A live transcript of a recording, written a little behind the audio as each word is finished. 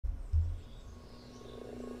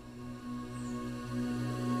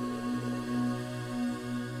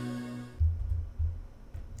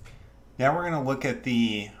Now we're going to look at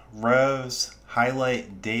the rows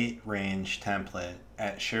highlight date range template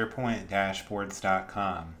at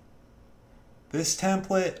SharePoint-dashboards.com. This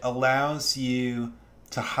template allows you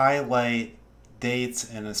to highlight dates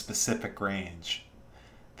in a specific range.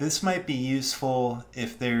 This might be useful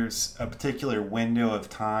if there's a particular window of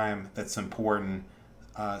time that's important,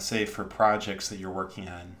 say for projects that you're working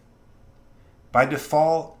on. By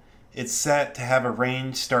default, it's set to have a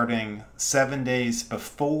range starting 7 days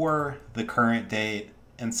before the current date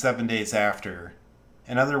and 7 days after.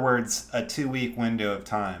 In other words, a 2-week window of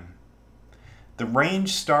time. The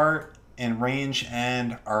range start and range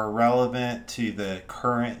end are relevant to the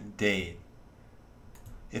current date.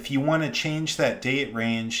 If you want to change that date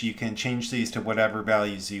range, you can change these to whatever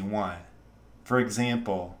values you want. For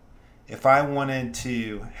example, if I wanted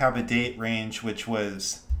to have a date range which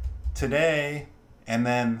was today and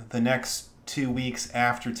then the next 2 weeks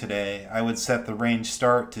after today, I would set the range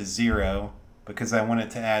start to 0 because I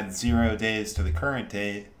wanted to add 0 days to the current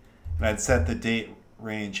date, and I'd set the date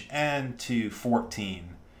range end to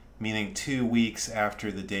 14, meaning 2 weeks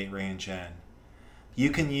after the date range end.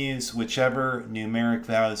 You can use whichever numeric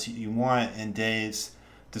values you want in days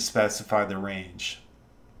to specify the range.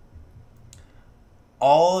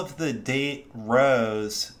 All of the date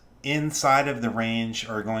rows inside of the range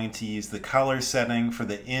are going to use the color setting for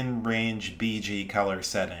the in-range BG color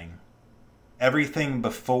setting. Everything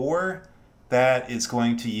before that is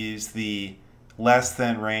going to use the less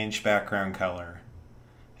than range background color.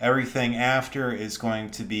 Everything after is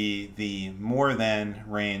going to be the more than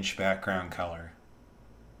range background color.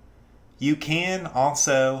 You can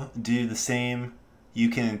also do the same. You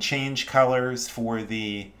can change colors for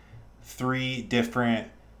the 3 different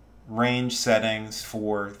range settings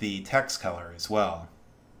for the text color as well.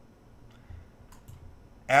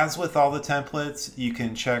 As with all the templates, you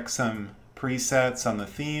can check some presets on the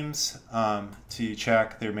themes to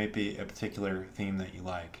check there may be a particular theme that you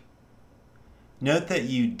like. Note that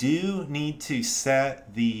you do need to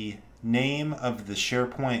set the name of the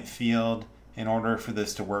SharePoint field in order for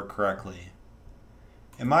this to work correctly.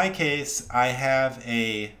 In my case, I have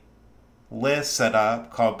a list set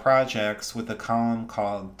up called projects with a column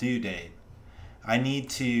called due date. I need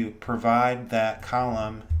to provide that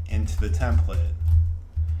column into the template.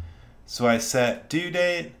 So I set due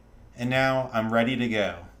date, and now I'm ready to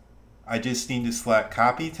go. I just need to select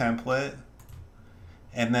copy template,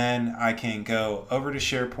 and then I can go over to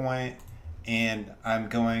SharePoint, and I'm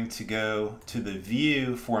going to go to the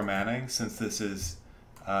view formatting since this is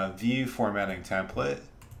a view formatting template.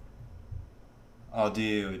 I'll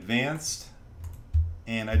do advanced,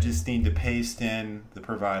 and I just need to paste in the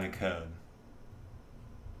provided code.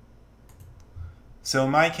 So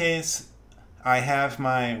in my case, I have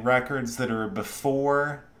my records that are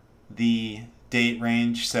before the date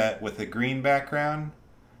range set with a green background.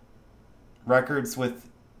 Records with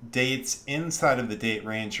dates inside of the date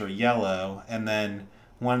range are yellow, and then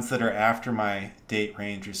ones that are after my date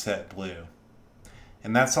range are set blue.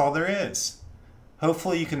 And that's all there is.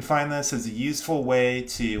 Hopefully you can find this as a useful way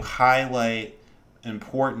to highlight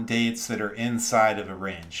important dates that are inside of a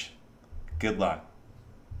range. Good luck.